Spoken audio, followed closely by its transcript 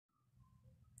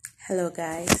Hello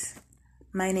guys,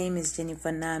 my name is Jennifer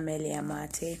Nameli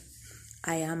Amate.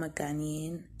 I am a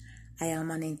Ghanaian. I am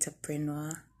an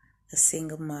entrepreneur, a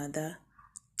single mother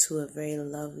to a very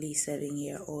lovely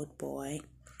 7-year-old boy.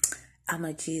 I'm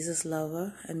a Jesus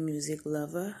lover, a music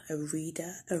lover, a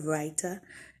reader, a writer,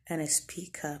 and a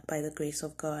speaker by the grace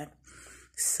of God.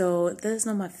 So this is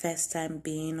not my first time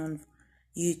being on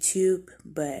YouTube,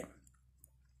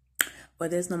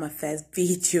 this is not my first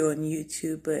video on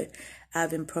YouTube, but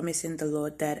I've been promising the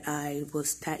Lord that I will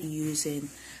start using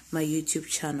my YouTube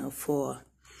channel for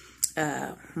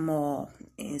more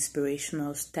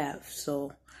inspirational stuff.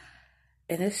 So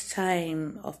in this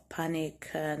time of panic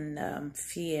and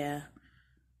fear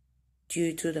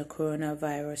due to the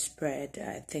coronavirus spread,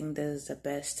 I think this is the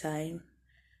best time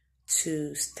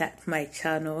to start my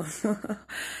channel.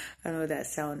 I know that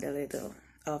sounds a little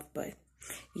off, but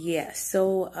yeah,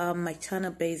 so my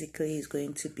channel basically is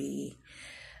going to be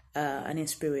an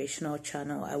inspirational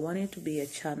channel. I want it to be a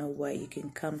channel where you can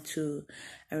come to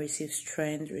and receive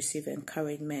strength, receive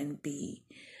encouragement,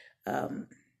 become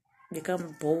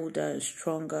bolder and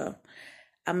stronger.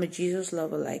 I'm a Jesus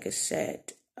lover, like I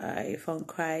said. I found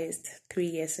Christ 3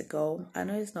 years ago. I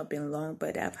know it's not been long,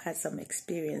 but I've had some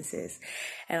experiences,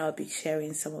 and I'll be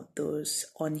sharing some of those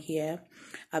on here.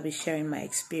 I'll be sharing my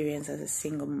experience as a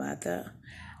single mother.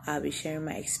 I'll be sharing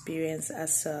my experience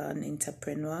as an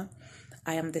entrepreneur.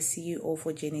 I am the CEO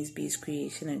for Jenny's Bees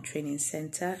Creation and Training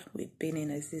Center. We've been in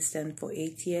existence for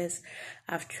 8 years.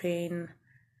 I've trained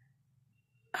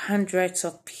hundreds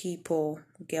of people,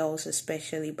 girls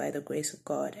especially, by the grace of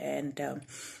God, and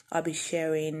I'll be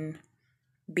sharing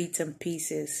bits and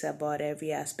pieces about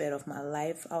every aspect of my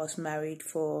life. I was married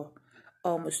for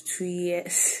almost 2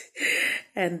 years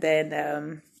and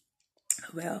then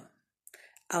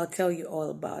I'll tell you all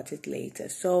about it later.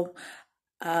 So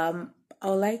I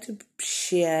would like to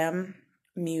share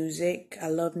music. I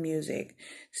love music,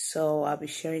 so I'll be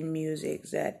sharing music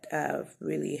that have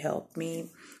really helped me,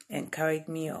 encouraged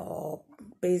me, or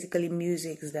basically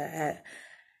music that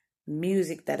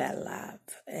I love.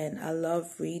 And I love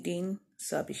reading,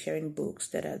 so I'll be sharing books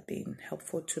that have been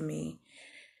helpful to me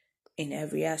in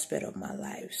every aspect of my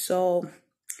life. So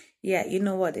yeah, you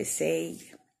know what they say: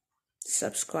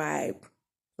 subscribe,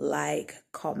 like,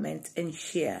 comment, and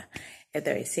share. If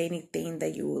there is anything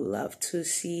that you would love to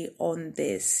see on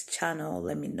this channel,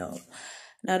 let me know.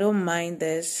 Now, don't mind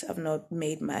this. I've not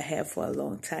made my hair for a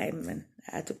long time, and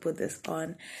I had to put this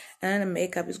on. And the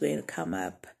makeup is going to come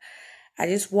up. I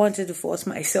just wanted to force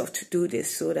myself to do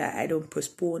this so that I don't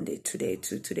postpone it today.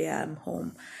 Today I'm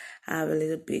home. I have a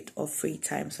little bit of free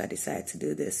time, so I decided to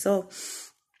do this. So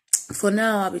for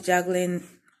now, I'll be juggling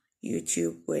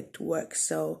YouTube with work,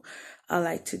 so I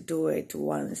like to do it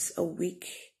once a week.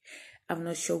 I'm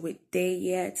not sure which day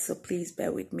yet, so please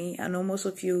bear with me. I know most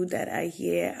of you that are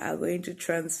here are going to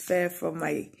transfer from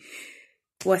my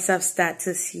WhatsApp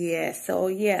status here. So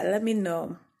yeah, let me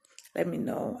know.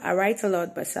 I write a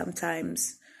lot, but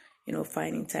sometimes,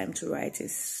 finding time to write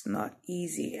is not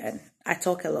easy. And I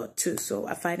talk a lot too, so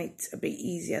I find it a bit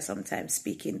easier sometimes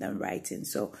speaking than writing.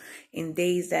 So on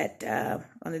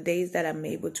the days that I'm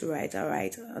able to write, I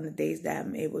write. On the days that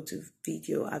I'm able to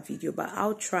video, I video. But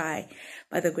I'll try,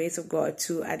 by the grace of God,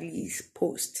 to at least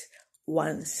post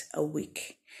once a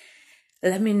week.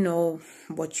 Let me know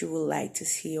what you would like to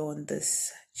see on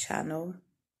this channel.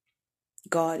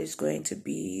 God is going to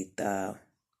be the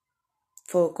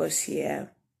focus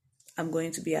here. I'm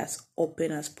going to be as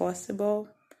open as possible.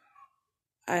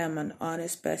 I am an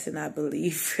honest person, I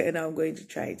believe, and I'm going to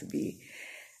try to be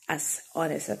as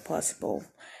honest as possible.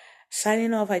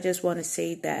 Signing off, I just want to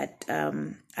say that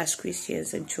as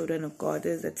Christians and children of God,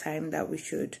 this is the time that we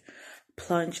should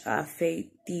plunge our faith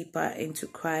deeper into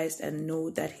Christ and know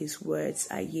that his words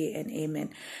are yea and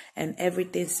amen. And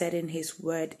everything said in his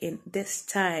word in this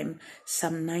time,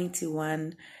 Psalm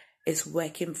 91 is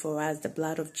working for us. The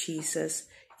blood of Jesus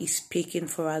is speaking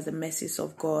for us. The message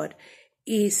of God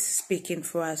is speaking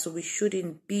for us. So we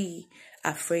shouldn't be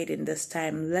afraid in this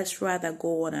time. Let's rather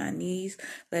go on our knees.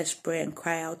 Let's pray and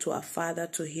cry out to our Father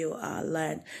to heal our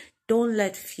land. Don't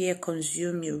let fear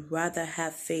consume you. Rather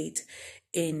have faith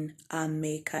in our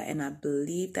Maker, and I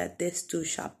believe that this too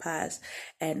shall pass.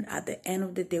 And at the end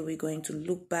of the day, we're going to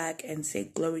look back and say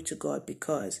glory to God,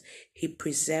 because he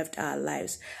preserved our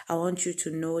lives. I want you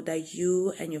to know that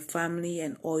you and your family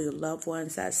and all your loved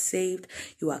ones are saved.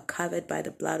 You are covered by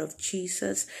the blood of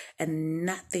Jesus, and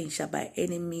nothing shall by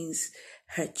any means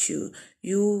hurt you.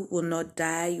 You will not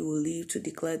die. You will live to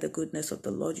declare the goodness of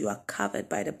the Lord. You are covered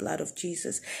by the blood of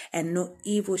Jesus, and no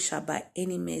evil shall by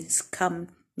any means come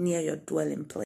near your dwelling place.